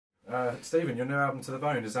Stephen, your new album To The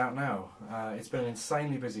Bone is out now. It's been an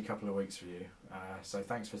insanely busy couple of weeks for you, so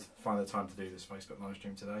thanks for finding the time to do this Facebook live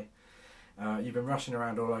stream today. You've been rushing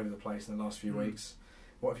around all over the place in the last few weeks.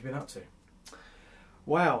 What have you been up to?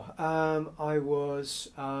 Wow, I was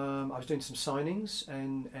doing some signings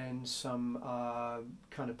and some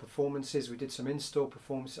kind of performances. We did some in-store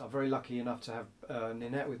performances. I'm very lucky enough to have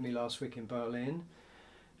Ninette with me last week in Berlin.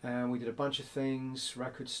 And we did a bunch of things,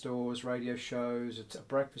 record stores, radio shows, a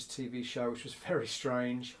breakfast TV show, which was very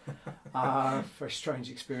strange, very strange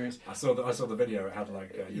experience. I saw the video. It had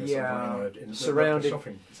like in surrounded the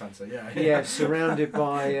shopping centre. Yeah, surrounded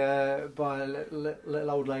by little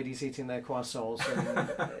old ladies eating their croissants, and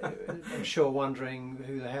I'm sure wondering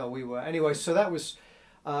who the hell we were. Anyway, so that was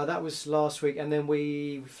last week, and then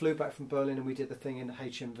we flew back from Berlin and we did the thing in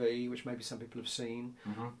HMV, which maybe some people have seen,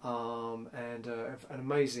 and an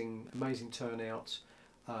amazing turnout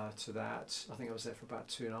to that. I think I was there for about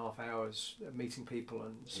 2.5 hours meeting people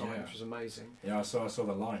and signing, which was amazing. Yeah, I saw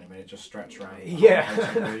the line. I mean, it just stretched around. Yeah,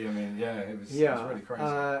 HMV. I mean, it was really crazy.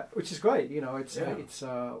 Which is great. You know, it's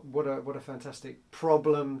what a fantastic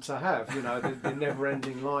problem to have. You know, the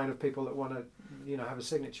never-ending line of people that want to, you know, have a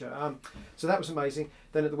signature. So that was amazing.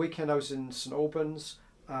 Then at the weekend I was in St Albans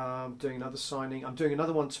doing another signing. I'm doing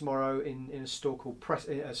another one tomorrow in a store called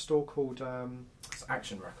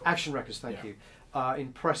Action Records. Action Records, thank you.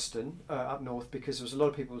 In Preston, up north, because there was a lot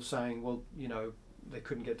of people saying, well, you know, they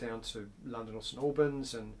couldn't get down to London or St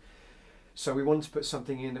Albans, and so we wanted to put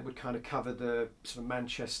something in that would kind of cover the sort of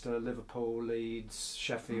Manchester, Liverpool, Leeds,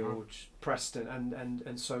 Sheffield, Preston,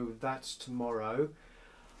 and so that's tomorrow.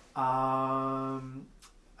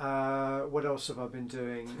 What else have I been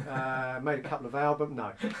doing? Made a couple of albums.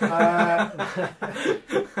 No.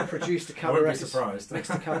 Produced a couple of records. Surprised.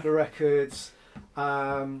 Mixed a couple of records.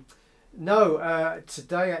 No.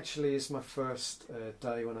 Today actually is my first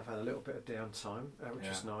day when I've had a little bit of downtime, which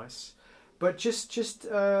is nice. But just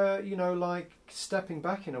you know, like stepping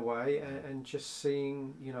back in a way and just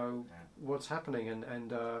seeing, you know, what's happening,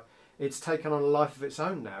 and it's taken on a life of its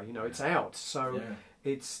own now. You know, it's out, so.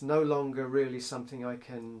 It's no longer really something I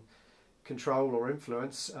can control or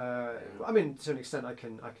influence. I mean, to an extent, I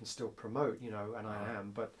can still promote, you know, and I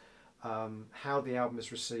am. But how the album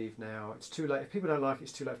is received now, it's too late. If people don't like it,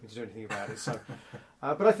 it's too late for me to do anything about it. So,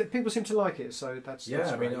 but I think people seem to like it. So that's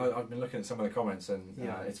I mean, I've been looking at some of the comments, and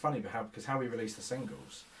it's funny because how we released the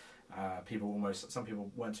singles, some people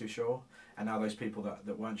weren't too sure. And now those people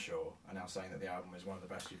that weren't sure are now saying that the album is one of the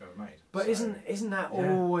best you've ever made. But so, isn't that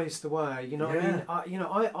always the way? You know, I mean,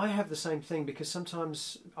 I have the same thing, because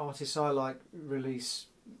sometimes artists I like release,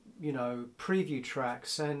 you know, preview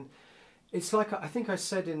tracks, and it's like, I think I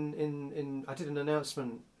said I did an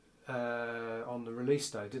announcement on the release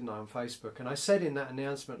day, didn't I, on Facebook? And I said in that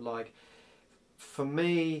announcement, like, for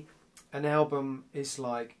me, an album is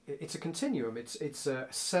like, it's a continuum. It's a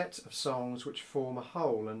set of songs which form a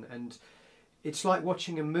whole, and it's like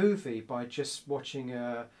watching a movie by just watching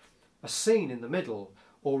a scene in the middle,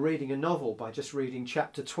 or reading a novel by just reading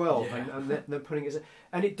chapter 12 and then putting it.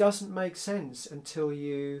 And it doesn't make sense until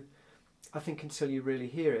you really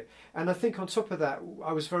hear it. And I think on top of that,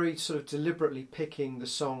 I was very sort of deliberately picking the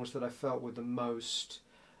songs that I felt were the most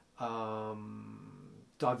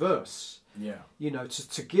diverse. Yeah, you know,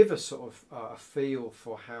 to give a sort of a feel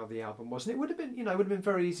for how the album was, and it would have been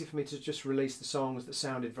very easy for me to just release the songs that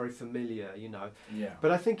sounded very familiar, you know. Yeah.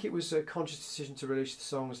 But I think it was a conscious decision to release the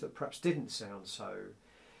songs that perhaps didn't sound so,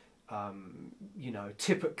 you know,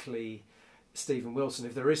 typically Stephen Wilson,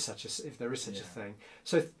 if there is such a thing.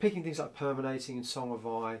 So picking things like Permeating and Song of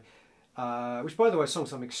I, which by the way,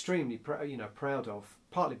 songs I'm extremely proud of,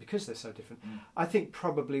 partly because they're so different. I think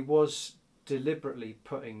probably was deliberately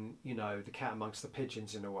putting, you know, the cat amongst the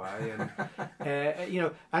pigeons in a way, and you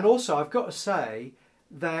know, and also I've got to say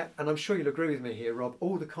that, and I'm sure you'll agree with me here, Rob,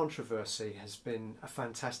 all the controversy has been a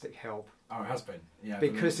fantastic help. Oh, it has been,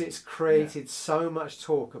 because it's created so much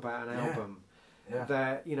talk about an album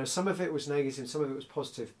that, you know, some of it was negative, some of it was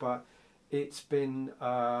positive, but it's been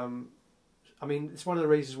I mean, it's one of the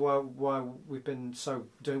reasons why we've been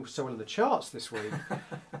doing so well in the charts this week,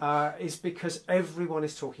 is because everyone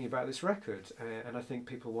is talking about this record, and I think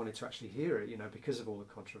people wanted to actually hear it, you know, because of all the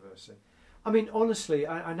controversy. I mean, honestly,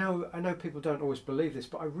 I know people don't always believe this,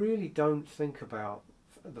 but I really don't think about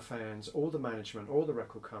the fans or the management or the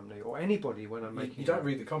record company or anybody when I'm making. You don't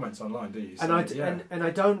read the comments online, do you? So, and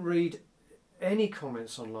I don't read any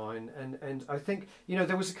comments online, and I think, you know,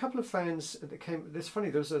 there was a couple of fans that came. It's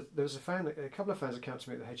funny, there was a couple of fans that came to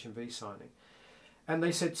me at the HMV signing, and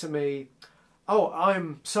they said to me, "Oh,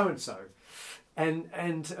 I'm so and so," and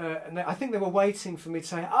I think they were waiting for me to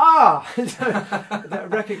say that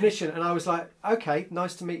recognition, and I was like, okay,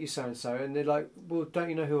 nice to meet you, so and so, and they're like, well, don't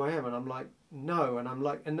you know who I am? And I'm like, no, and I'm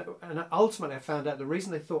like, and ultimately I found out the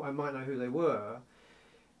reason they thought I might know who they were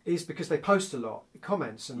is because they post a lot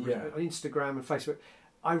comments and on Instagram and Facebook.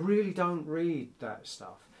 I really don't read that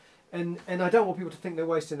stuff. And I don't want people to think they're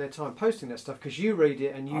wasting their time posting that stuff, because you read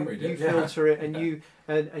it and you filter it and you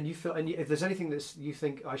feel, and if there's anything that you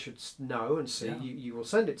think I should know and see, you will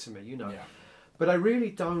send it to me, Yeah. But I really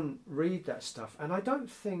don't read that stuff, and I don't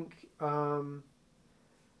think I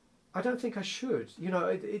should.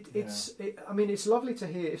 I mean, it's lovely to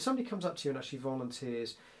hear if somebody comes up to you and actually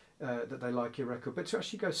volunteers that they like your record, but to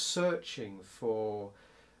actually go searching for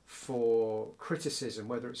criticism,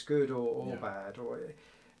 whether it's good or bad, or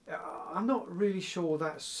I'm not really sure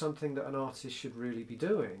that's something that an artist should really be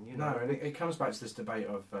doing. No, and it comes back to this debate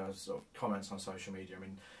of sort of comments on social media. I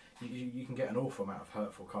mean, you can get an awful amount of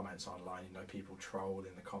hurtful comments online. People troll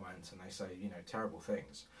in the comments and they say terrible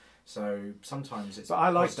things. So sometimes it's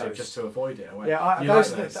positive just to avoid it. I like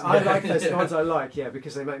those ones. I like,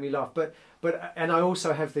 because they make me laugh. But and I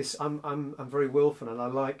also have this. I'm very willful, and I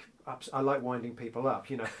like winding people up.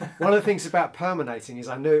 One of the things about permanating is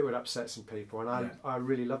I knew it would upset some people, and I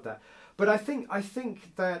really love that. But I think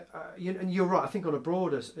that and you're right. I think in a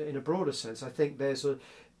broader sense, I think there's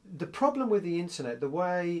the problem with the internet. The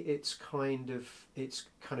way it's kind of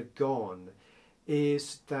gone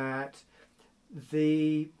is that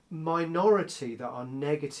the minority that are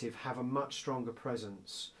negative have a much stronger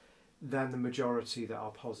presence than the majority that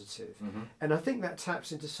are positive. Mm-hmm. And I think that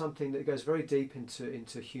taps into something that goes very deep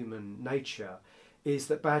into human nature, is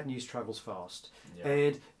that bad news travels fast. Yeah.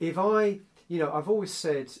 And if I've always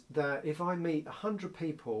said that if I meet 100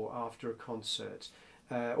 people after a concert,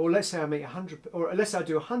 or let's say I meet 100, or let's say I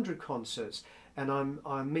do 100 concerts, and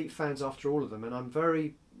I meet fans after all of them, and I'm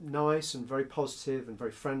very nice and very positive and very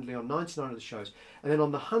friendly on 99 of the shows, and then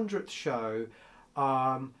on the 100th show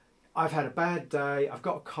I've had a bad day, I've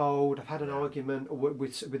got a cold, I've had an argument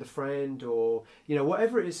with a friend, or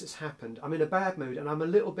whatever it is that's happened, I'm in a bad mood and I'm a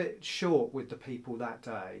little bit short with the people that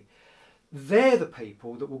day. They're the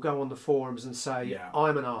people that will go on the forums and say,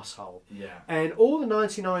 I'm an arsehole. And all the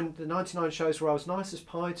 99 shows where I was nice as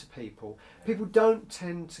pie to people, people don't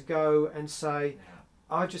tend to go and say,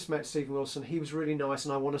 I just met Steven Wilson, he was really nice,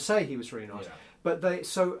 and I want to say he was really nice. But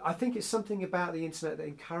so I think it's something about the internet that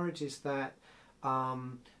encourages that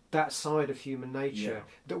that side of human nature,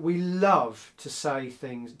 that we love to say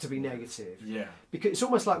things, to be negative. Because it's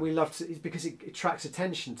almost like we love to, because it attracts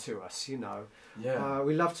attention to us, we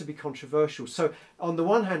love to be controversial. So on the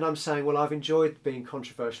one hand I'm saying, well, I've enjoyed being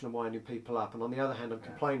controversial and winding people up, and on the other hand I'm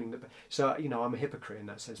complaining that, so I'm a hypocrite in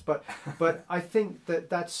that sense. But I think that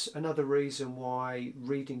that's another reason why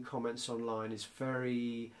reading comments online is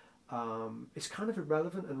very it's kind of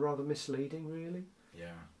irrelevant and rather misleading, really.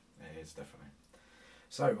 It is definitely.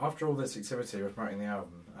 So, after all this activity with promoting the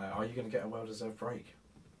album, are you going to get a well-deserved break?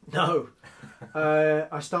 No.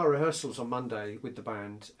 I start rehearsals on Monday with the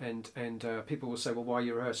band, and people will say, well, why are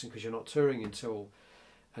you rehearsing? Because you're not touring until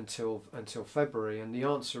February. And the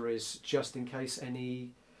answer is just in case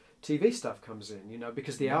any TV stuff comes in,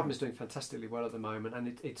 because the album is doing fantastically well at the moment,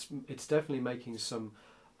 and it's definitely making some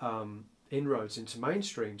inroads into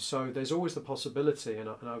mainstream. So there's always the possibility, and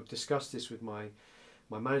I've discussed this with my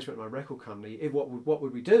management, my record company, what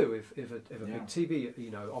would we do if a big TV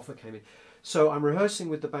offer came in? So I'm rehearsing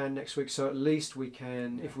with the band next week, so at least we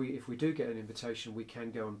can, if we do get an invitation, we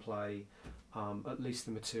can go and play at least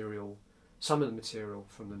some of the material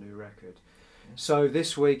from the new record. So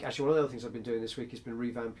this week, actually, one of the other things I've been doing this week has been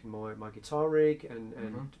revamping my guitar rig, and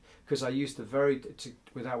because I used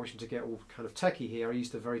without wishing to get all kind of techie here, I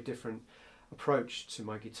used a very different approach to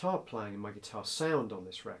my guitar playing and my guitar sound on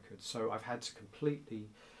this record. So I've had to completely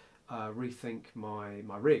rethink my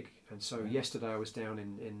rig. And so yesterday I was down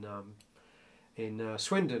in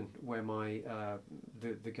Swindon, where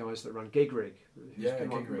the guys that run Gig Rig,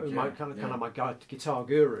 kind of my guitar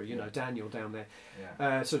guru, Daniel down there,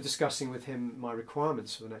 sort of discussing with him my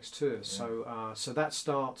requirements for the next tour. So that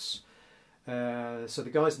starts. So the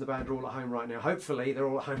guys in the band are all at home right now. Hopefully they're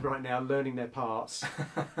all at home right now learning their parts,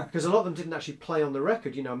 because a lot of them didn't actually play on the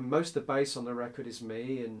record. Most of the bass on the record is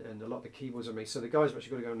me, and a lot of the keyboards are me. So the guys have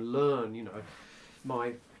actually got to go and learn,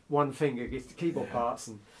 my one finger keyboard parts.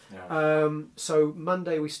 And so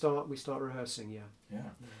Monday we start rehearsing.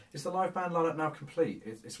 Is the live band lineup now complete?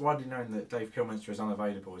 It's widely known that Dave Kilminster is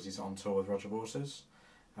unavailable as he's on tour with Roger Waters.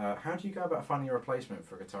 How do you go about finding a replacement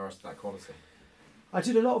for a guitarist of that quality? I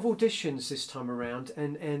did a lot of auditions this time around,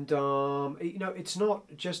 and it's not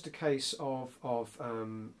just a case of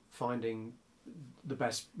finding the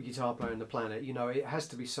best guitar player on the planet. You know, it has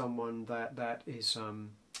to be someone that is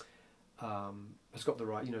has got the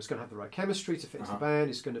right, you know, it's going to have the right chemistry to fit into the band.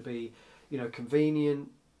 It's going to be, you know,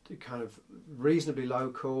 convenient, kind of reasonably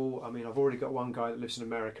local. I mean, I've already got one guy that lives in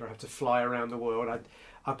America. I have to fly around the world.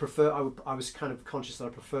 I was kind of conscious that I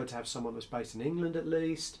prefer to have someone that's based in England at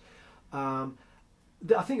least. I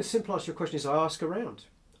think a simple answer to your question is I ask around.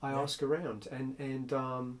 And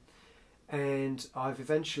I've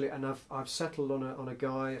eventually, I've settled on a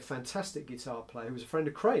guy, a fantastic guitar player who was a friend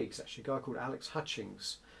of Craig's, actually, a guy called Alex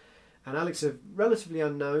Hutchings. And Alex is relatively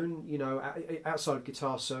unknown, you know, outside of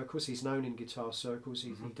guitar circles. He's known in guitar circles.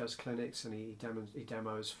 He does clinics and he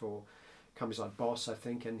demos for companies like Boss, I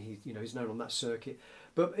think, and he's known on that circuit.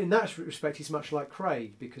 But in that respect, he's much like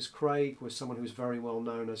Craig, because Craig was someone who was very well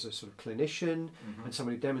known as a sort of clinician and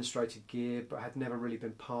someone who demonstrated gear, but had never really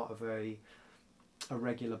been part of a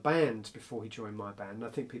regular band before he joined my band. And I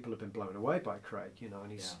think people have been blown away by Craig, you know,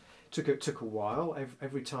 and took a while.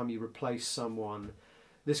 Every time you replace someone,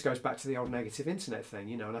 this goes back to the old negative internet thing,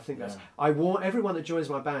 you know, and I think I warn everyone that joins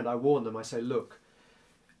my band, I warn them, I say, look,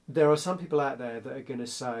 there are some people out there that are going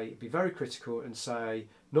to be very critical and say,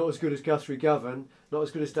 not as good as Guthrie Govan, not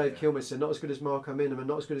as good as Dave Kilminster, not as good as Marco Minnemann,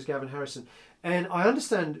 not as good as Gavin Harrison. And I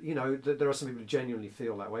understand, you know, that there are some people who genuinely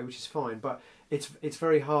feel that way, which is fine, but it's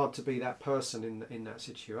very hard to be that person in that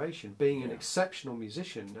situation, being an exceptional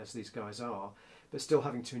musician, as these guys are, but still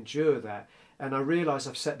having to endure that. And I realise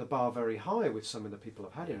I've set the bar very high with some of the people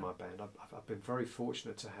I've had in my band. I've been very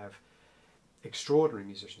fortunate to have extraordinary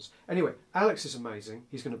musicians. Anyway, Alex is amazing.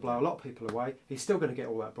 He's going to blow a lot of people away. He's still going to get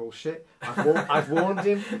all that bullshit. I've warned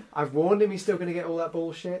him. I've warned him. He's still going to get all that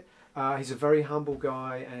bullshit. He's a very humble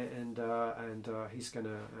guy, and he's going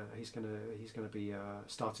to be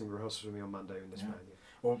starting rehearsals with me on Monday in this band. Yeah.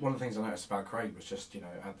 Well, one of the things I noticed about Craig was just, you know,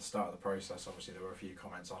 at the start of the process, obviously there were a few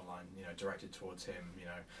comments online, you know, directed towards him. You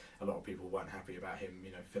know, a lot of people weren't happy about him,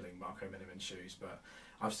 you know, filling Marco Minnemann's shoes. But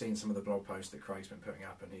I've seen some of the blog posts that Craig's been putting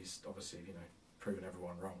up, and he's obviously, you know, proven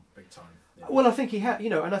everyone wrong big time. You know? Well, I think he had, you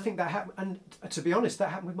know, and I think that happened. And to be honest, that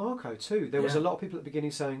happened with Marco too. There was a lot of people at the beginning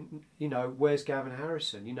saying, you know, where's Gavin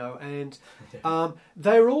Harrison? You know, and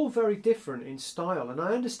they're all very different in style. And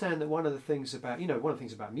I understand that one of the things about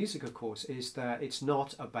music, of course, is that it's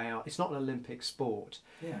not an Olympic sport.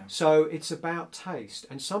 Yeah. So it's about taste.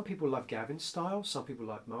 And some people love Gavin's style. Some people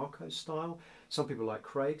like Marco's style. Some people like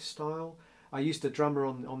Craig's style. I used a drummer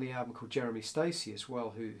on the album called Jeremy Stacey as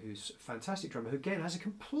well, who's a fantastic drummer, who again has a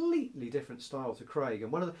completely different style to Craig.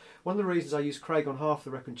 And one of the reasons I use Craig on half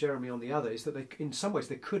the record and Jeremy on the other is that in some ways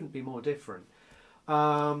they couldn't be more different.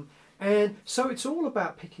 And so it's all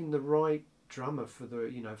about picking the right drummer for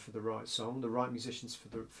the right song, the right musicians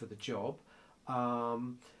for the job.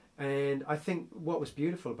 And I think what was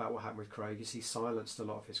beautiful about what happened with Craig is he silenced a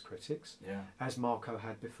lot of his critics, as Marco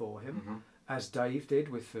had before him. As Dave did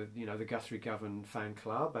with the Guthrie Govan fan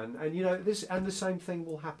club, and you know this, and the same thing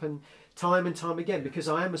will happen time and time again, because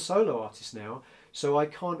I am a solo artist now, so I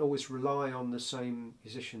can't always rely on the same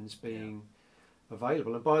musicians being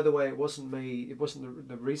available. And by the way, it wasn't me. It wasn't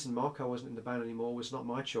the reason Marco wasn't in the band anymore. Was not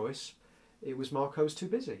my choice. It was Marco was too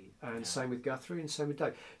busy, and same with Guthrie, and same with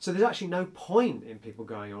Dave. So there's actually no point in people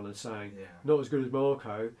going on and saying not as good as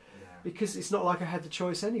Marco, because it's not like I had the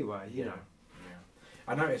choice anyway. You know.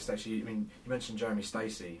 I noticed actually, I mean, you mentioned Jeremy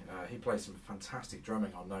Stacey. He plays some fantastic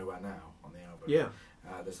drumming on Nowhere Now on the album. Yeah.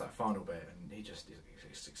 There's that final bit, and he just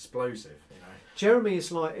is explosive, you know. Jeremy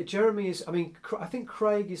is. I mean, I think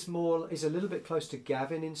Craig is a little bit close to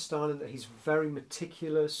Gavin in style, in that he's very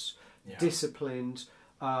meticulous, disciplined.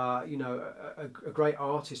 You know, a great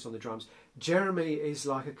artist on the drums. Jeremy is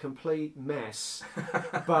like a complete mess,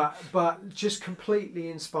 but just completely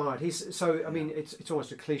inspired. I mean, it's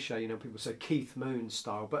almost a cliche, you know. People say Keith Moon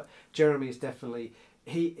style, but Jeremy is definitely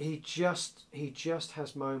he just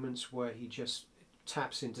has moments where he just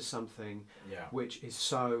taps into something which is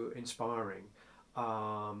so inspiring,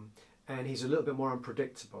 and he's a little bit more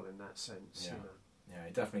unpredictable in that sense. Yeah, you know?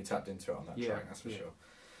 He definitely tapped into it on that track. That's for sure.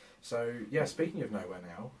 So, speaking of Nowhere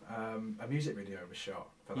Now, a music video was shot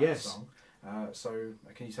for that song. So,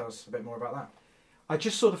 can you tell us a bit more about that? I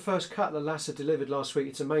just saw the first cut that Lasse delivered last week.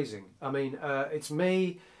 It's amazing. I mean, it's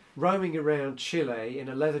me roaming around Chile in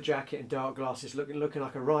a leather jacket and dark glasses, looking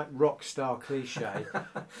like a right rock star cliche.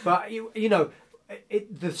 But, you know,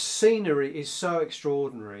 the scenery is so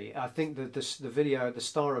extraordinary. I think that the video, the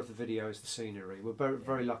star of the video is the scenery. We're very,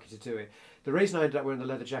 very lucky to do it. The reason I ended up wearing the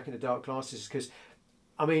leather jacket and the dark glasses is because,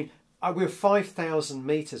 I mean, we're 5,000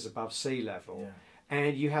 metres above sea level,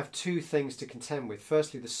 and you have two things to contend with.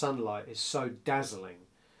 Firstly, the sunlight is so dazzling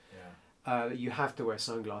that you have to wear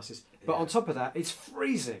sunglasses. But on top of that, it's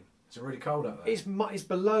freezing. Is it really cold out there? It's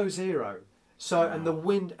below zero. So Wow. and the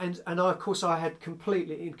wind and of course I had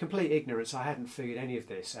in complete ignorance. I hadn't figured any of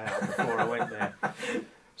this out before I went there.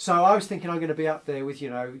 So I was thinking I'm going to be up there with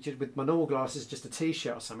just with my normal glasses, just a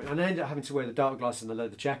t-shirt or something, and I ended up having to wear the dark glasses and the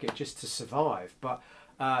leather jacket just to survive. But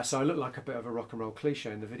so I look like a bit of a rock and roll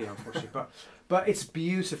cliche in the video, unfortunately. but it's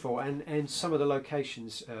beautiful, and some of the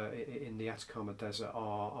locations in the Atacama Desert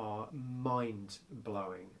are mind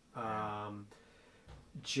blowing.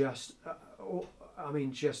 Just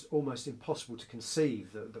almost impossible to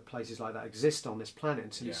conceive that places like that exist on this planet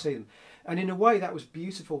until you see them. And in a way, that was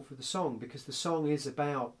beautiful for the song, because the song is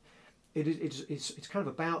about it's kind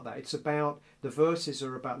of about that. It's about, the verses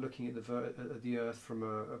are about looking at the earth from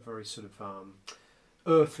a very sort of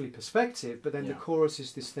earthly perspective, but then the chorus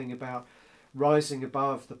is this thing about rising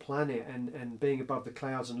above the planet and being above the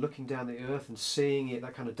clouds and looking down the earth and seeing it,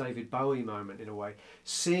 that kind of David Bowie moment in a way,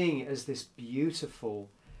 seeing it as this beautiful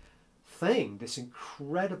thing, this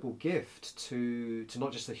incredible gift to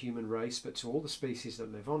not just the human race but to all the species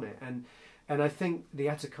that live on it. And I think the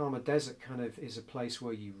Atacama Desert kind of is a place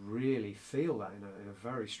where you really feel that in a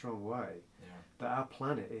very strong way, that our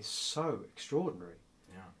planet is so extraordinary.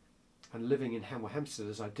 And living in Hemel Hempstead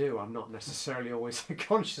as I do, I'm not necessarily always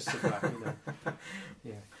conscious of that.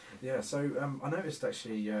 Yeah. So I noticed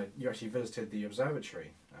actually you actually visited the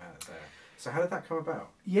observatory there. So how did that come about?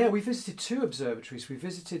 Yeah, we visited two observatories. We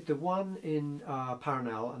visited the one in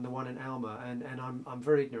Paranal and the one in Alma, and I'm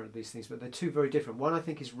very ignorant of these things, but they're two very different. One I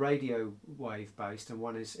think is radio wave based, and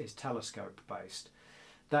one is telescope based.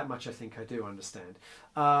 That much I think I do understand.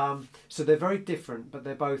 So they're very different, but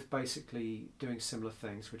they're both basically doing similar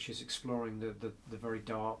things, which is exploring the very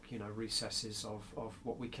dark, recesses of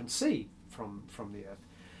what we can see from the Earth.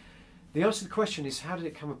 The answer to the question is, how did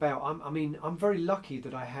it come about? I'm very lucky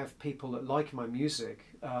that I have people that like my music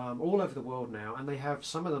all over the world now, and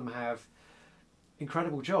some of them have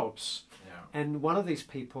incredible jobs. And one of these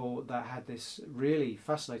people that had this really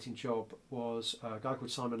fascinating job was a guy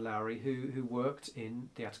called Simon Lowry, who worked in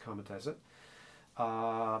the Atacama Desert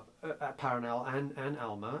at Paranal and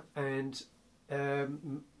Alma, and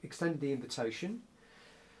extended the invitation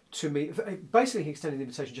to me. Basically, he extended the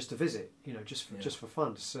invitation just to visit, just for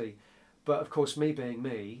fun to see. But of course, me being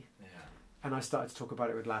me, and I started to talk about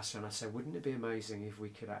it with Lasse, and I said, wouldn't it be amazing if we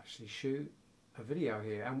could actually shoot a video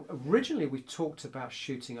here? And originally we talked about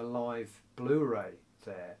shooting a live Blu-ray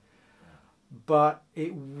there, but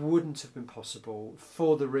it wouldn't have been possible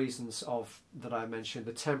for the reasons that I mentioned: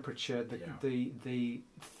 the temperature, the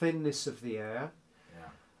thinness of the air.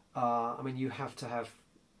 You have to have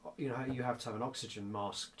an oxygen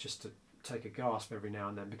mask just to take a gasp every now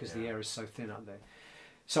and then, because the air is so thin up there.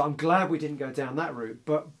 So I'm glad we didn't go down that route,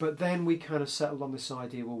 but then we kind of settled on this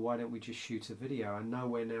idea, well, why don't we just shoot a video? And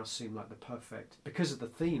Nowhere Now seemed like the perfect, because of the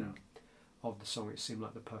theme of the song, it seemed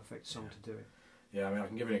like the perfect song to do it. Yeah, I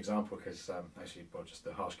can give you an example, because just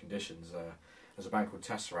the harsh conditions. There's a band called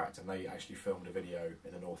Tesseract, and they actually filmed a video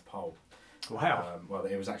in the North Pole. Wow. Well,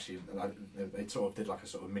 it was actually, they sort of did like a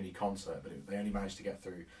sort of mini concert, but they only managed to get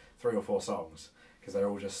through 3 or 4 songs, because they were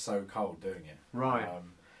all just so cold doing it. Right.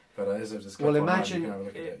 But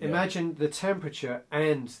imagine the temperature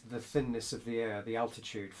and the thinness of the air, the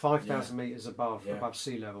altitude, 5,000 meters above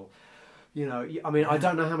sea level. I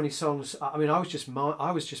don't know how many songs. I was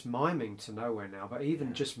just miming to Nowhere Now, but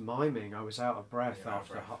even just miming, I was out of breath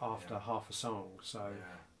after half a song. So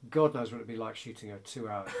God knows what it'd be like shooting a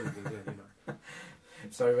 2-hour DVD.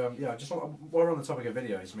 So just while we're on the topic of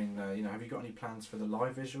videos, have you got any plans for the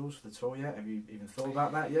live visuals for the tour yet? Have you even thought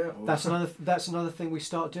about that yet? Or? That's another thing we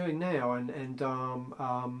start doing now, and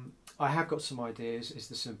I have got some ideas. Is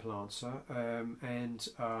the simple answer.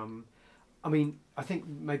 I think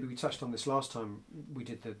maybe we touched on this last time we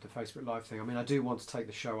did the Facebook Live thing. I do want to take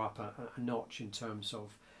the show up a notch in terms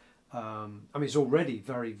of. It's already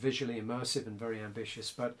very visually immersive and very ambitious,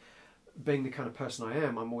 but being the kind of person I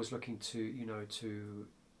am, I'm always looking to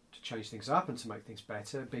change things up and to make things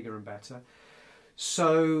better, bigger and better.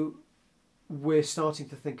 So we're starting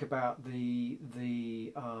to think about the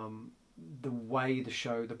way the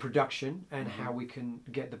show, the production, and how we can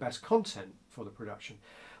get the best content for the production.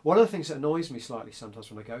 One of the things that annoys me slightly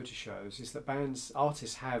sometimes when I go to shows is that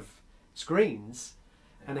artists have screens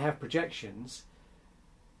and they have projections,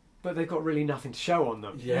 but they've got really nothing to show on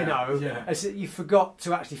them. As you forgot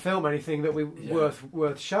to actually film anything that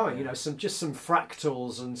worth showing. Just some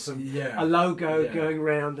fractals and a logo going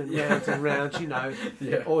round and round and round.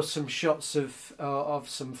 Or some shots of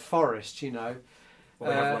some forest. Well,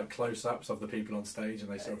 they have close-ups of the people on stage, and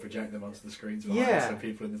they sort of project them onto the screens behind, so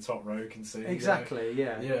people in the top row can see. Exactly.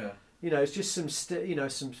 Yeah. It's just some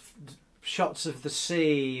shots of the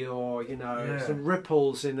sea, or some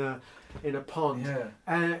ripples in a pond.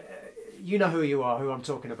 You know who you are, who I'm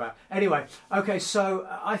talking about. Anyway, okay, so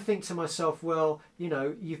I think to myself, well,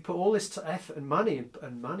 you've put all this effort and money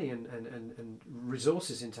and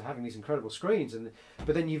resources into having these incredible screens,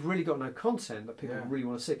 but then you've really got no content that people really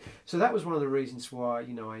want to see. So that was one of the reasons why, I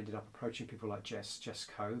ended up approaching people like Jess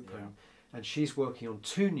Cope, and she's working on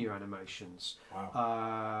 2 new animations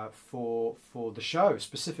for the show,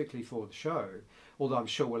 specifically for the show, although I'm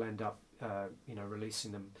sure we'll end up,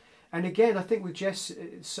 releasing them. And again, I think with Jess,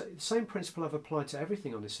 same principle I've applied to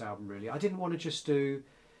everything on this album, really. I didn't want to just do,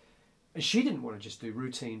 and she didn't want to just do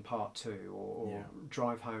Routine Part 2 or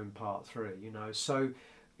Drive Home Part 3, So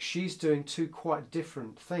she's doing 2 quite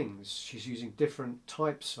different things. She's using different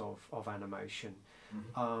types of animation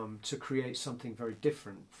to create something very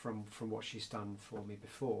different from what she's done for me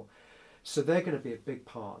before. So they're going to be a big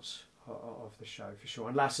part of the show, for sure.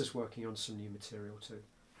 And Lassa's working on some new material too.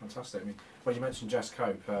 Fantastic. I mean, well, you mentioned Jess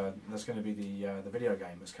Cope. There's going to be the video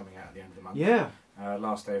game that's coming out at the end of the month. Yeah.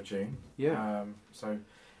 Last day of June. Yeah. So,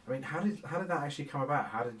 I mean, how did that actually come about?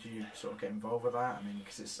 How did you sort of get involved with that? I mean,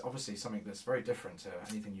 because it's obviously something that's very different to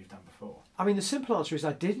anything you've done before. I mean, the simple answer is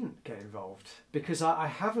I didn't get involved because I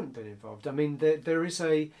haven't been involved. I mean, there is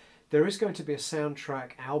going to be a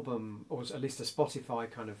soundtrack album, or at least a Spotify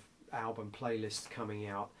kind of album playlist coming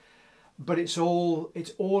out. But it's all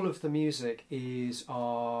of the music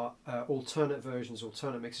are alternate versions,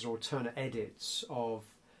 alternate mixes, or alternate edits of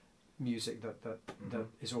music that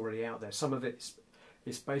is already out there. Some of it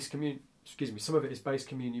is bass communion. Some of it is bass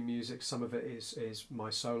communion music. Some of it is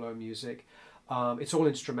my solo music. It's all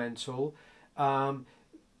instrumental.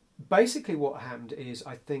 Basically, what happened is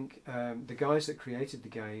I think the guys that created the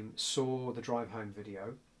game saw the Drive Home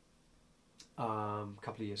video a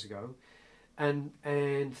couple of years ago.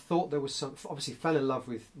 And thought there was some, obviously fell in love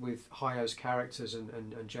with Hayao's characters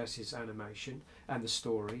and Jess's animation and the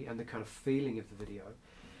story and the kind of feeling of the video,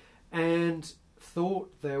 and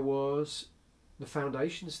thought there was the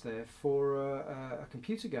foundations there for a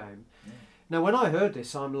computer game. Yeah. Now, when I heard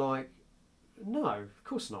this, I'm like, no, of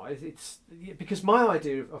course not. It's because my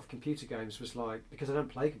idea of computer games was like, because I don't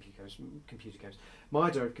play computer games. My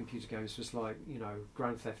idea of computer games was like,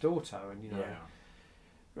 Grand Theft Auto and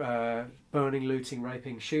burning, looting,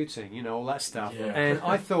 raping, shooting, all that stuff. Yeah. And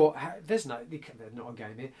I thought, there's not a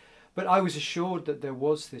game here. But I was assured that there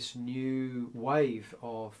was this new wave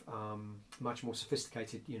of much more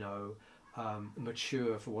sophisticated,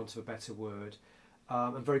 mature, for want of a better word,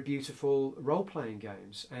 and very beautiful role-playing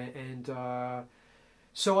games.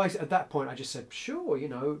 So at that point I just said, sure,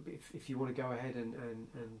 if you want to go ahead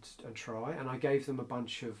and try. And I gave them a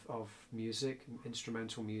bunch of music,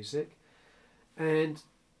 instrumental music. And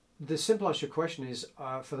the simple answer to your question is,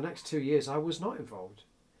 for the next 2 years, I was not involved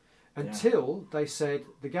until they said,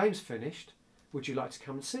 the game's finished, would you like to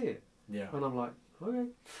come and see it? Yeah. And I'm like, okay.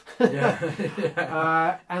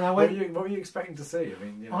 And I went. What were you expecting to see? I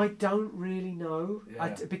mean, I don't really know.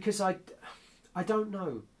 Because I don't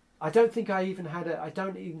know. I don't think I even had I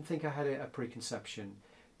don't even think I had a preconception,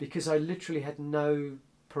 because I literally had no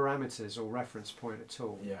parameters or reference point at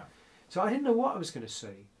all. Yeah. So I didn't know what I was going to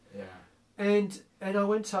see. Yeah. And I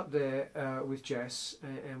went up there with Jess,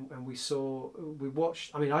 and we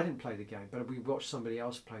watched. I mean, I didn't play the game, but we watched somebody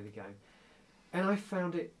else play the game, and I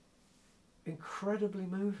found it incredibly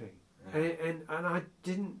moving. Yeah. And I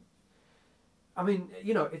didn't. I mean,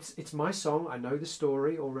 it's my song. I know the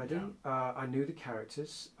story already. Yeah. I knew the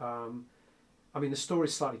characters. I mean, the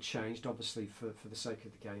story's slightly changed, obviously, for the sake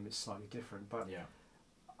of the game. It's slightly different, but yeah.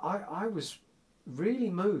 I was really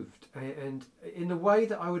moved, and in the way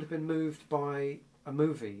that I would have been moved by a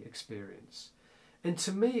movie experience. And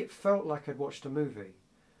to me, it felt like I'd watched a movie.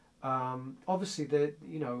 Obviously, there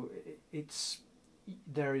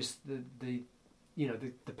is the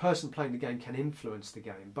person playing the game can influence the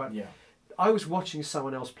game, but yeah. I was watching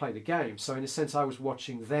someone else play the game, so in a sense, I was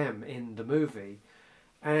watching them in the movie,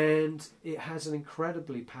 and it has an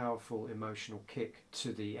incredibly powerful emotional kick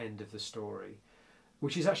to the end of the story,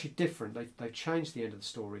 which is actually different. They've changed the end of the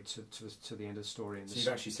story to the end of the story. So you've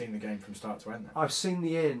actually seen the game from start to end then? I've seen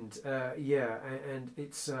the end, and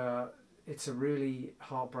it's a really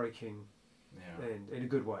heartbreaking end, in a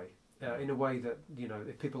good way. In a way that,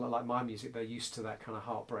 if people like my music, they're used to that kind of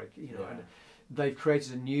heartbreak, and they've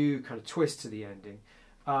created a new kind of twist to the ending.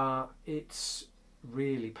 It's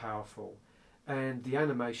really powerful, and the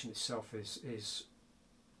animation itself is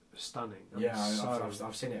stunning.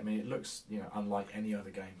 I've seen it. I mean, it looks unlike any other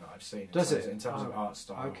game that I've seen. In terms of art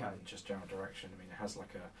style and just general direction. I mean, it has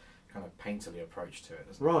like a kind of painterly approach to it,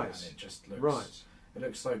 doesn't it? And it just looks It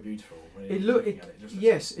looks so beautiful. When It you're look looking at it.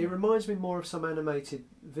 yes, it reminds me more of some animated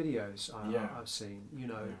videos I've seen. You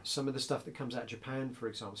know, some of the stuff that comes out of Japan, for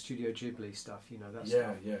example, Studio Ghibli stuff. You know, that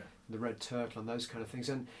stuff. The Red Turtle and those kind of things,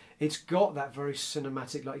 and it's got that very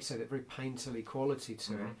cinematic, like you said, that very painterly quality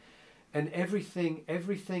to it, and everything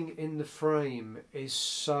in the frame is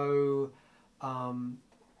so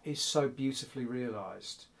beautifully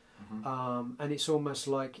realised, and it's almost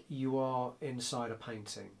like you are inside a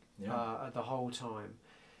painting. The whole time.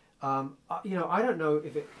 You know, I don't know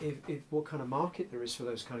if what kind of market there is for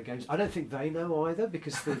those kind of games. I don't think they know either,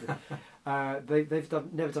 because they've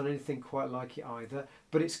never done anything quite like it either.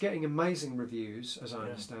 But it's getting amazing reviews, as I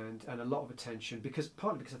understand, and a lot of attention,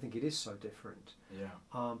 partly because I think it is so different.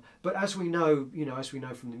 But as we know,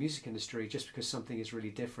 from the music industry, just because something is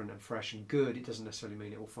really different and fresh and good, it doesn't necessarily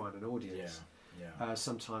mean it will find an audience.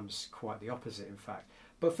 Sometimes quite the opposite, in fact.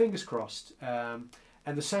 But fingers crossed.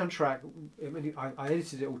 And the soundtrack, I mean, I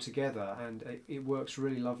edited it all together, and it works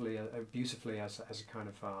really lovely, beautifully as a kind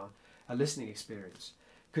of a listening experience,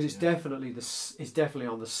 because it's definitely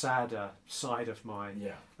on the sadder side of my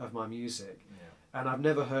music, and I've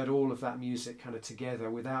never heard all of that music kind of together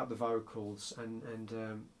without the vocals, and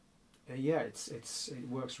it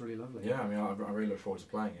works really lovely. Yeah, I mean, I really look forward to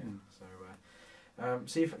playing it.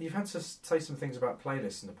 So you've had to say some things about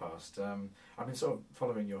playlists in the past. I've been sort of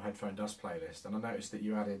following your Headphone Dust playlist, and I noticed that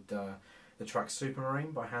you added the track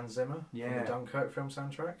Supermarine by Hans Zimmer from the Dunkirk film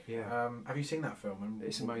soundtrack. Have you seen that film?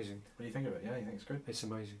 It's amazing. What do you think of it? Yeah, you think it's good? It's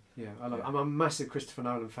amazing. Yeah, I love it. I'm a massive Christopher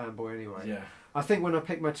Nolan fanboy anyway. Yeah. I think when I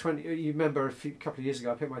picked my 20... You remember couple of years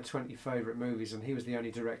ago, I picked my 20 favourite movies, and he was the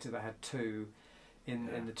only director that had 2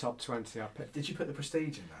 in the top 20. Did you put The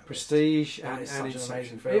Prestige in that? Prestige and such an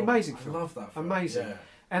amazing film. Amazing film. I love that film. Amazing. Yeah.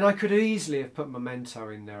 And I could easily have put Memento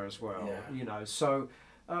in there as well. You know, so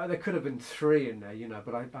there could have been 3 in there. You know,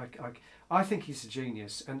 but I think he's a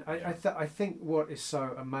genius, and I think what is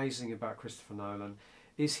so amazing about Christopher Nolan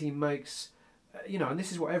is he makes, you know, and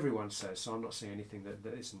this is what everyone says. So I'm not saying anything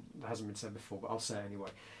that hasn't been said before, but I'll say it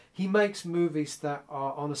anyway. He makes movies that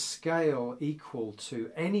are on a scale equal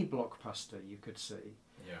to any blockbuster you could see.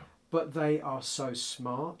 Yeah. But they are so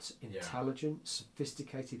smart, intelligent,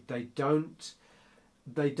 sophisticated. They don't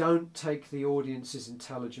take the audience's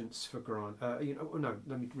intelligence for granted. You know, no.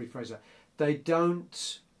 Let me rephrase that. They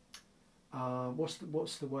don't. What's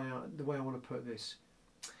the way I want to put this?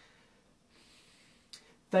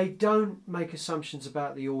 They don't make assumptions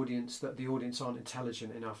about the audience that the audience aren't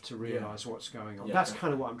intelligent enough to realise what's going on. That's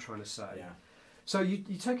kind of what I'm trying to say. Yeah. So you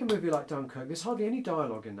take a movie like Dunkirk. There's hardly any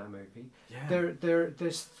dialogue in that movie. Yeah.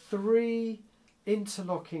 There's 3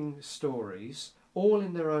 interlocking stories, all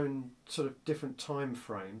in their own sort of different time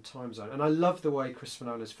zone. And I love the way Christopher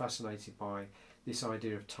Nolan is fascinated by this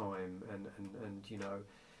idea of time and you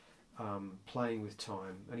know, playing with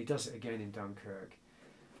time. And he does it again in Dunkirk.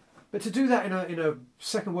 But to do that in a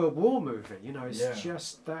Second World War movie, you know, it's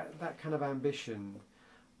just that kind of ambition.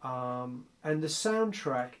 And the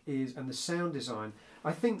soundtrack and the sound design,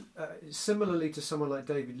 I think, similarly to someone like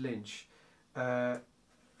David Lynch,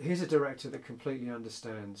 he's a director that completely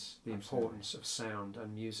understands the importance of sound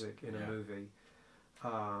and music in a movie,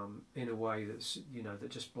 in a way that's, you know,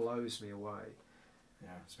 that just blows me away. Yeah.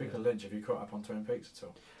 Speaking of Lynch, have you caught up on Twin Peaks at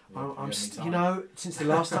all? You know, since the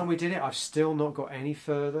last time we did it, I've still not got any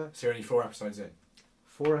further. So you're only 4 episodes in?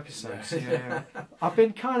 4 episodes, yeah. I've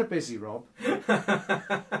been kind of busy, Rob.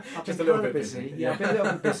 Just a little bit busy. Yeah, I've been a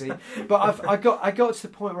little bit busy. But I got to the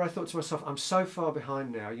point where I thought to myself, I'm so far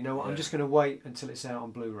behind now. You know what? I'm just going to wait until it's out on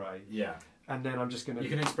Blu-ray. Yeah. And then I'm just going to... You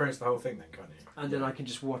can experience the whole thing then, can't you? And then I can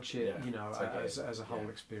just watch it, you know, as a whole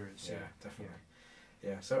experience. Yeah, definitely.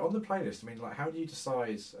 Yeah. So on the playlist, I mean, like, how do you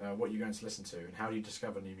decide what you're going to listen to, and how do you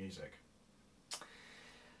discover new music?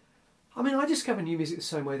 I mean, I discover new music the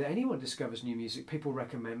same way that anyone discovers new music. People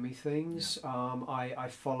recommend me things. I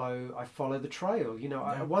follow the trail. You know,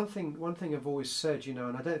 one thing I've always said, you know,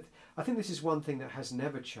 and I think this is one thing that has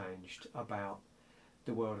never changed about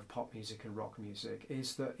the world of pop music and rock music,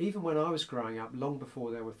 is that even when I was growing up, long before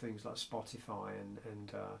there were things like Spotify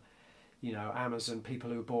and you know, Amazon,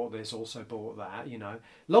 people who bought this also bought that, you know,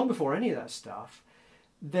 long before any of that stuff,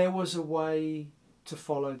 there was a way to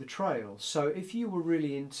follow the trail. So if you were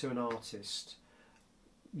really into an artist,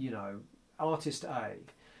 you know, artist A,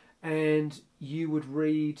 and you would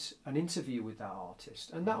read an interview with that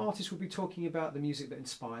artist, and that artist would be talking about the music that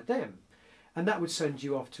inspired them, and that would send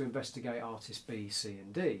you off to investigate artist B, C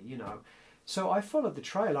and D, you know. So I followed the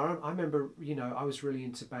trail. I remember, you know, I was really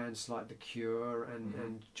into bands like The Cure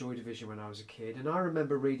and Joy Division when I was a kid, and I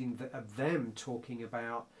remember reading of them talking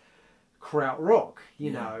about krautrock,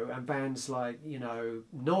 you know, and bands like, you know,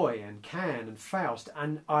 Neu and Can and Faust.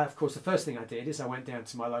 And I, of course, the first thing I did is I went down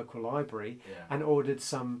to my local library and ordered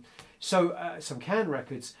some Can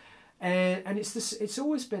records. And it's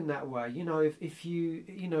always been that way, you know. If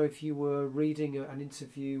you were reading an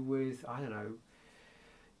interview with, I don't know,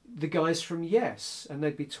 the guys from Yes, and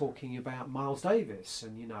they'd be talking about Miles Davis,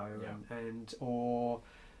 and you know, and or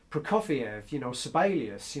Prokofiev, you know,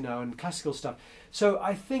 Sibelius, you know, and classical stuff. So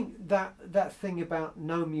I think that thing about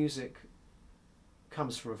no music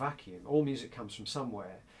comes from a vacuum. All music comes from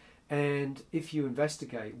somewhere. And if you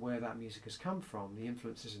investigate where that music has come from, the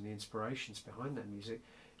influences and the inspirations behind that music,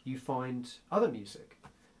 you find other music.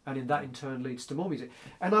 And in that in turn leads to more music.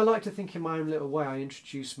 And I like to think in my own little way I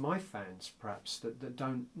introduce my fans, perhaps, that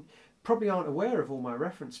probably aren't aware of all my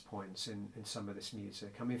reference points in some of this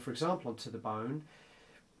music. I mean, for example, on To The Bone,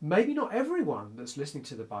 maybe not everyone that's listening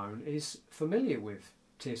to The Bone is familiar with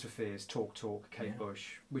Tears for Fears, Talk Talk, Kate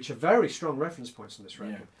Bush, which are very strong reference points on this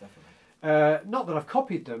record. Yeah, definitely. Not that I've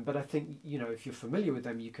copied them, but I think, you know, if you're familiar with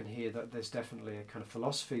them, you can hear that there's definitely a kind of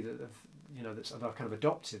philosophy that I've kind of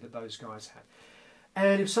adopted that those guys had.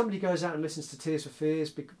 And if somebody goes out and listens to Tears for Fears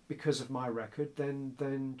because of my record,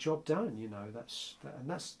 then job done. You know, that's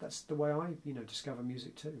the way I, you know, discover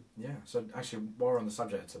music too. Yeah. So actually, while we're on the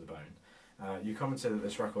subject of To The Bone, you commented that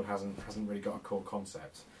this record hasn't really got a core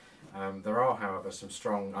concept. There are, however, some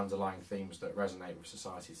strong underlying themes that resonate with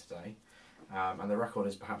society today, and the record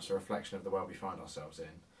is perhaps a reflection of the world we find ourselves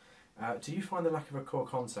in. Do you find the lack of a core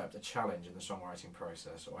concept a challenge in the songwriting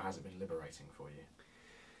process, or has it been liberating for you?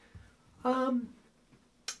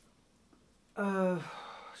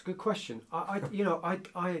 It's a good question. I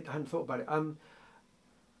hadn't thought about it.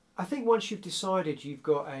 I think once you've decided you've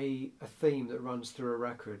got a theme that runs through a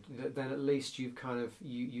record, then at least you've kind of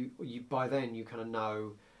you by then you kind of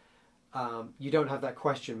know. You don't have that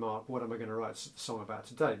question mark. What am I going to write a song about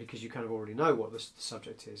today? Because you kind of already know what the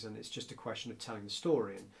subject is, and it's just a question of telling the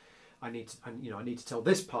story. And I need to tell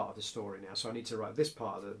this part of the story now. So I need to write this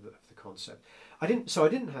part of the concept. I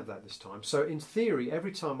didn't have that this time. So in theory,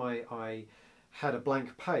 every time I had a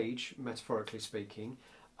blank page, metaphorically speaking,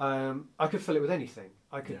 I could fill it with anything.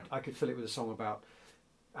 I could fill it with a song about,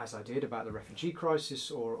 as I did, about the refugee crisis,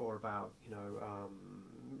 or about, you know,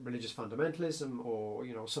 religious fundamentalism, or,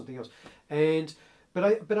 you know, something else. But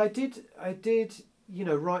I did, you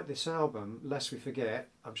know, write this album, lest we forget.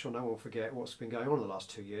 I'm sure no one will forget what's been going on in the last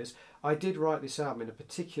 2 years. I did write this album in a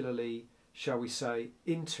particularly, shall we say,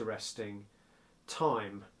 interesting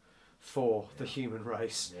time for the human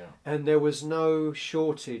race, and there was no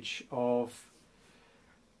shortage of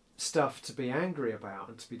stuff to be angry about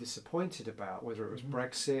and to be disappointed about, whether it was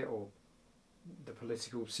Brexit or the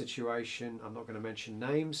political situation. I'm not going to mention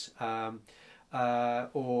names,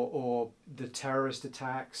 or the terrorist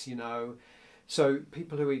attacks. You know, so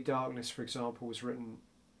People Who Eat Darkness, for example, was written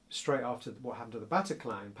straight after what happened to the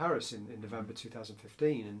Bataclan in Paris in November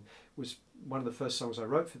 2015, and was one of the first songs I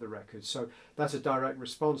wrote for the record. So that's a direct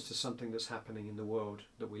response to something that's happening in the world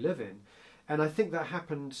that we live in, and I think that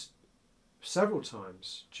happened several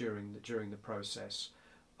times during the process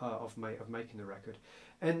of making the record.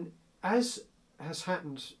 And as has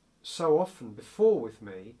happened so often before with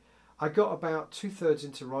me, I got about 2/3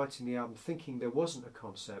 into writing the album thinking there wasn't a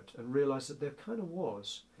concept, and realised that there kind of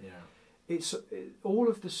was. All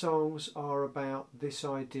of the songs are about this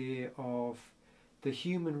idea of the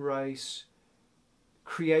human race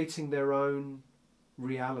creating their own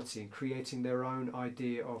reality and creating their own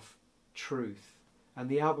idea of truth. And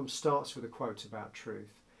the album starts with a quote about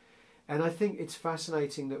truth. And I think it's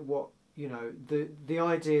fascinating that the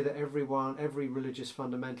idea that every religious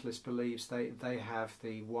fundamentalist believes they have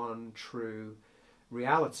the one true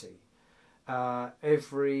reality.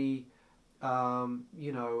 Every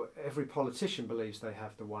politician believes they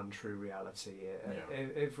have the one true reality.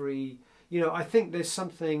 I think there's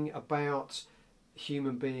something about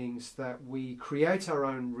human beings that we create our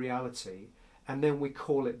own reality and then we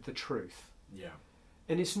call it the truth.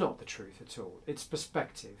 And it's not the truth at all. It's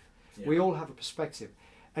perspective. We all have a perspective.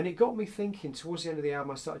 And it got me thinking, towards the end of the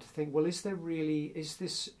album I started to think, well, is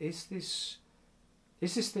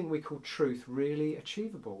this thing we call truth really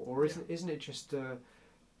achievable? Or isn't it just a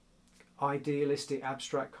idealistic,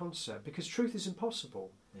 abstract concept? Because truth is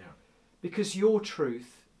impossible. Because your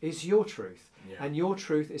truth is your truth. And your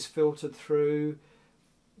truth is filtered through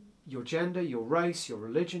your gender, your race, your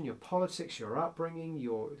religion, your politics, your upbringing,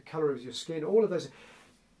 the colour of your skin.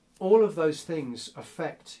 All of those things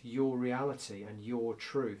affect your reality and your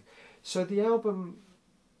truth. So the album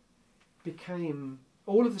became...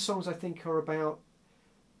 All of the songs, I think, are about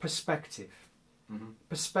perspective.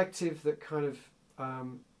 Perspective that kind of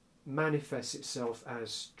manifests itself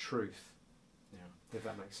as truth. Yeah. If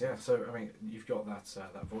that makes sense. Yeah. So I mean, you've got that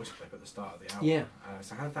voice clip at the start of the album. Yeah.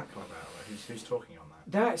 So how did that come about? Like, who's talking on that?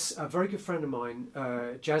 That's a very good friend of mine,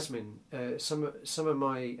 Jasmine. Some of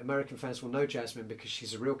my American fans will know Jasmine because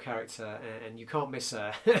she's a real character, and you can't miss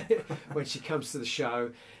her when she comes to the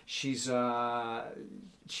show. She's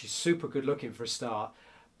super good looking for a start,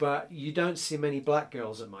 but you don't see many black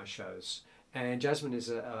girls at my shows. And Jasmine is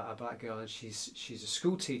a black girl, and she's a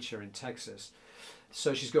school teacher in Texas.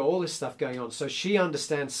 So she's got all this stuff going on. So she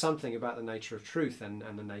understands something about the nature of truth and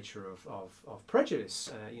the nature of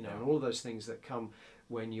prejudice, and all of those things that come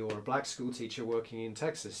when you're a black school teacher working in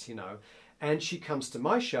Texas, And she comes to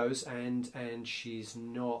my shows, and she's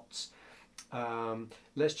not,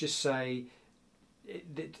 let's just say,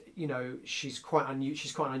 she's quite an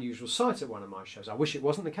unusual sight at one of my shows. I wish it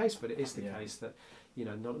wasn't the case, but it is the case that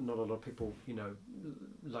not a lot of people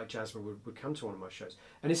like Jasmine would come to one of my shows,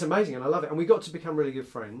 and it's amazing, and I love it. And we got to become really good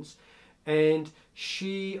friends. And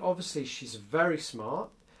she's very smart.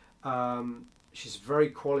 She's a very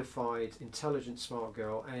qualified, intelligent, smart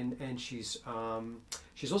girl, and she's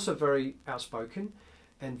also very outspoken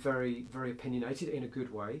and very, very opinionated in a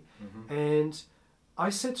good way. Mm-hmm. And I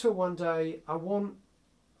said to her one day, I want,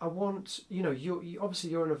 you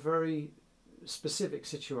obviously you're in a very specific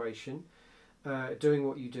situation, doing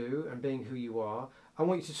what you do and being who you are. I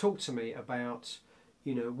want you to talk to me about,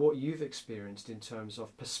 what you've experienced in terms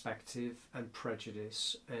of perspective and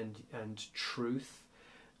prejudice and truth.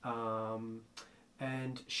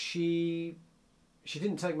 And she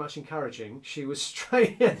didn't take much encouraging. She was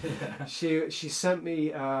straight. She sent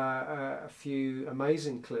me a few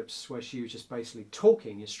amazing clips where she was just basically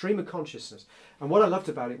talking, stream of consciousness. And what I loved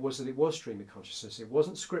about it was that it was stream of consciousness. It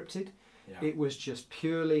wasn't scripted. Yeah. It was just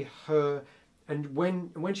purely her. And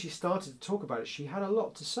when she started to talk about it, she had a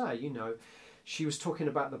lot to say. She was talking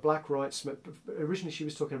about the black rights. Originally, she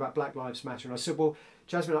was talking about Black Lives Matter, and I said, "Well,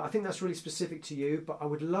 Jasmine, I think that's really specific to you, but I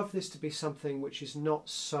would love this to be something which is not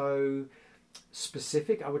so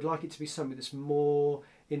specific. I would like it to be something that's more,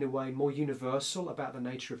 in a way, more universal about the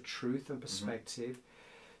nature of truth and perspective."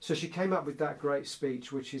 Mm-hmm. So she came up with that great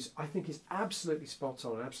speech, which I think is absolutely spot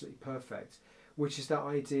on, absolutely perfect. Which is that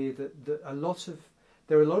idea that there are a lot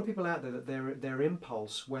of people out there that their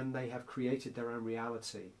impulse when they have created their own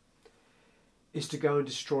reality is to go and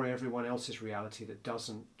destroy everyone else's reality that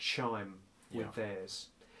doesn't chime with theirs.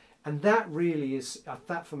 And that really is,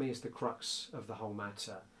 that for me is the crux of the whole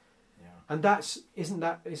matter. Yeah. And isn't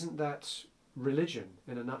that religion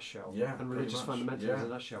in a nutshell? Yeah, and religious fundamentalism in a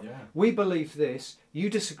nutshell. Yeah. We believe this, you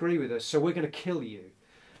disagree with us, so we're going to kill you.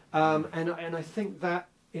 And I think that,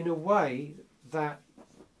 in a way, that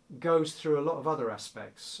goes through a lot of other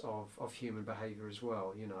aspects of human behaviour as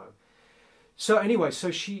well, So anyway,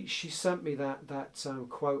 so she sent me that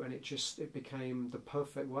quote, and it became the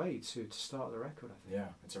perfect way to start the record, I think. Yeah,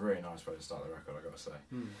 it's a really nice way to start the record, I've got to say.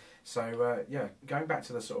 Mm. So going back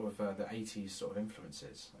to the sort of the 80s sort of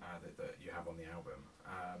influences that you have on the album,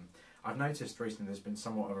 I've noticed recently there's been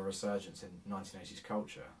somewhat of a resurgence in 1980s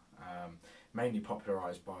culture, mainly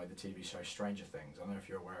popularised by the TV show Stranger Things. I don't know if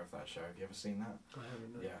you're aware of that show. Have you ever seen that? I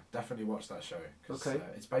haven't. No. Yeah, definitely watch that show. Cause, okay.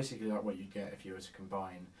 It's basically like what you'd get if you were to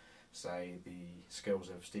combine, say, the skills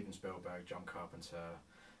of Steven Spielberg, John Carpenter,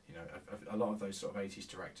 a lot of those sort of 80s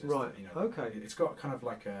directors. Right. That, okay. It's got kind of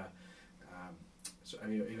like a.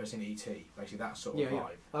 Have you ever seen E.T.? Basically, that sort of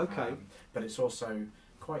vibe. Yeah. Okay. But it's also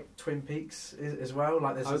quite Twin Peaks as well.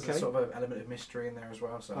 Like there's a sort of an element of mystery in there as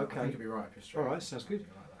well. So I think you'll be right up your street. All right, sounds good.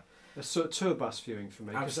 Like that. A sort of tour bus viewing for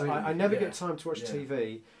me, because I never get time to watch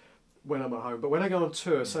TV when I'm at home. But when I go on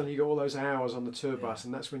tour, suddenly you got all those hours on the tour bus,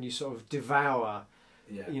 and that's when you sort of devour.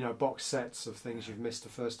 Yeah. Box sets of things you've missed the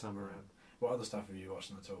first time around. What other stuff have you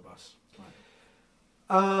watched on the tour bus?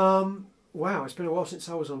 Wow, it's been a while since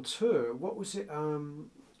I was on tour. What was it?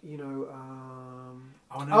 You're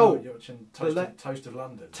watching Toast of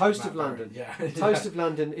London. Toast of London. Yeah. Toast of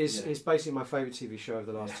London is basically my favourite TV show of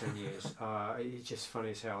the last 10 years. It's just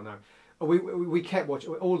funny as hell. No, we kept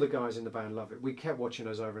watching. All the guys in the band love it. We kept watching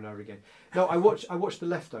those over and over again. No, I watched The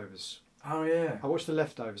Leftovers. Oh yeah. I watched The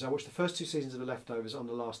Leftovers. I watched the first 2 seasons of The Leftovers on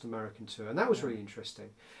the last American tour, and that was really interesting.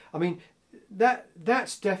 I mean,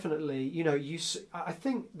 that's definitely, I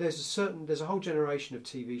think there's a whole generation of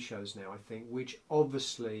TV shows now, I think, which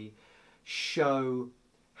obviously show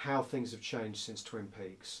how things have changed since Twin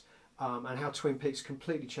Peaks, and how Twin Peaks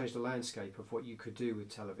completely changed the landscape of what you could do with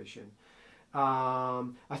television. I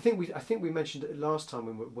think we mentioned it last time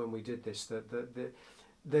when we did this that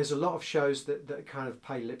there's a lot of shows that kind of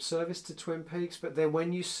pay lip service to Twin Peaks, but then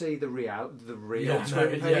when you see the real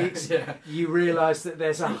Twin Peaks, you realise that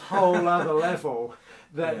there's a whole other level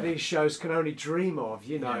that these shows can only dream of,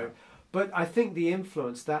 you know. Yeah. But I think the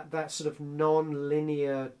influence, that sort of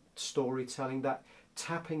non-linear storytelling, that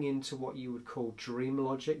tapping into what you would call dream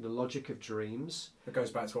logic, the logic of dreams. It goes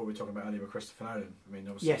back to what we were talking about earlier with Christopher Nolan. I mean,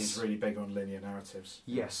 obviously he's really big on linear narratives.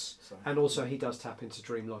 Yes, so. And also he does tap into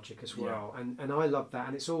dream logic as well, and I love that.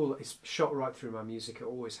 And it's shot right through my music. It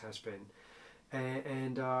always has been,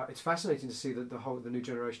 and it's fascinating to see that the new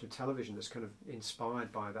generation of television that's kind of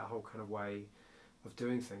inspired by that whole kind of way of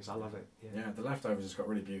doing things. I love it. Yeah, The Leftovers has got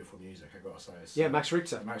really beautiful music, I've got to say. Yeah, Max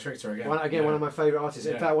Richter. Max Richter again. One of my favourite artists.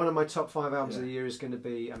 Yeah. In fact, one of my top 5 albums of the year is going to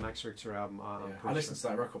be a Max Richter album. I listened to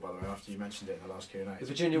that record, by the way, after you mentioned it in the last Q&A. The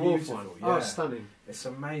Virginia Woolf one. Yeah. Oh, stunning. It's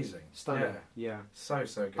amazing. Stunning. Yeah. So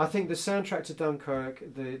good. I think the soundtrack to Dunkirk,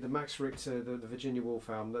 the Max Richter, the Virginia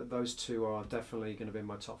Woolf album, those two are definitely going to be in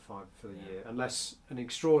my top 5 for the year, unless an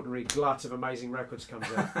extraordinary glut of amazing records comes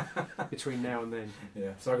out between now and then.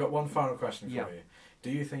 Yeah. So I've got one final question for you. Do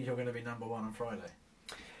you think you're going to be number 1 on Friday?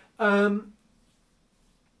 I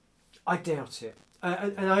doubt it.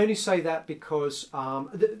 And I only say that because,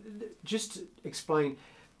 just to explain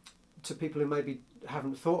to people who maybe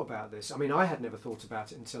haven't thought about this, I mean, I had never thought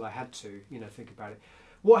about it until I had to, think about it.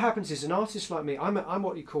 What happens is, an artist like me, I'm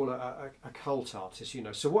what you call a cult artist,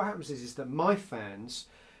 So what happens is that my fans,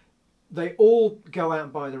 they all go out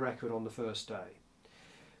and buy the record on the first day,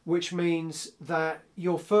 which means that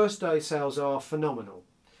your first day sales are phenomenal.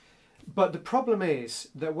 But the problem is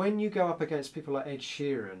that when you go up against people like Ed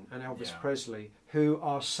Sheeran and Elvis Presley, who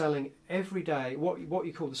are selling every day, what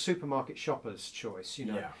you call the supermarket shopper's choice,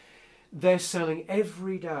 they're selling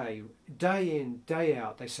every day, day in, day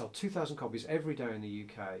out. They sell 2,000 copies every day in the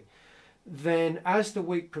UK. Then as the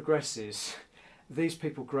week progresses, these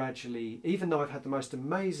people gradually, even though I've had the most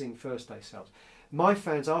amazing first day sales, my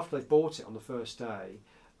fans, after they've bought it on the first day,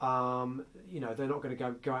 they're not going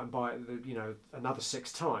to go out and buy it, another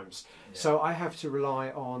 6 times. Yeah. So I have to rely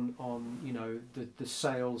on the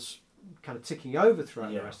sales kind of ticking over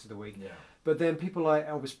throughout the rest of the week. Yeah. But then people like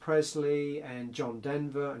Elvis Presley and John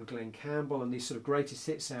Denver and Glenn Campbell and these sort of greatest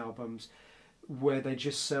hits albums, where they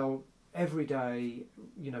just sell every day,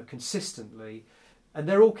 consistently, and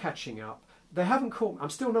they're all catching up. They haven't caught. I'm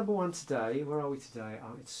still number 1 today. Where are we today?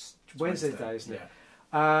 Oh, it's Wednesday today, isn't it?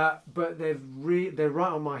 But they're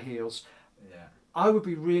right on my heels. Yeah. I would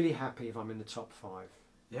be really happy if I'm in the top 5.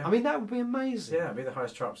 Yeah. I mean, that would be amazing. Yeah, it'd be the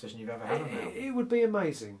highest chart position you've ever had. It would be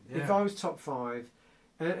amazing if I was top 5,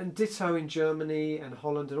 and ditto in Germany and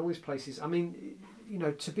Holland and all these places. I mean,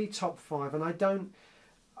 to be top 5, and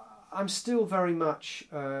I'm still very much,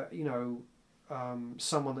 someone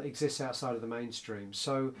that exists outside of the mainstream.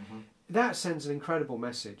 So. That sends an incredible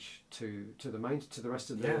message to the rest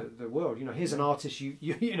of the world. Here's an artist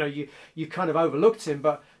you kind of overlooked him,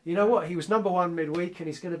 but you know what? He was number 1 midweek, and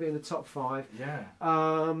he's going to be in the top 5. Yeah.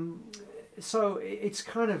 So it's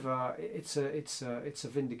kind of it's a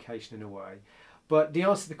vindication in a way, but the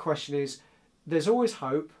answer to the question is there's always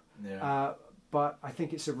hope. Yeah. But I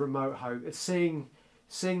think it's a remote hope. It's seeing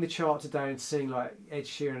the chart today and seeing like Ed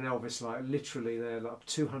Sheeran and Elvis, like literally they're like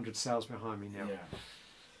 200 sales behind me now. Yeah.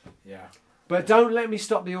 Yeah, but don't let me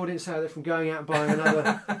stop the audience out there from going out and buying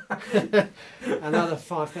another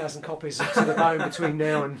 5,000 copies of To the Bone between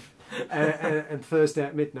now and Thursday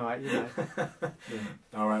at midnight. Yeah.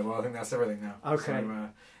 All right. Well, I think that's everything now. Okay. So,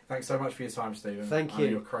 thanks so much for your time, Stephen. Thank you. I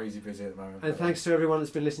know you're crazy busy at the moment. And thanks to everyone that's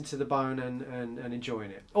been listening to The Bone and enjoying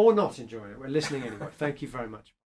it, or not enjoying it. We're listening anyway. Thank you very much.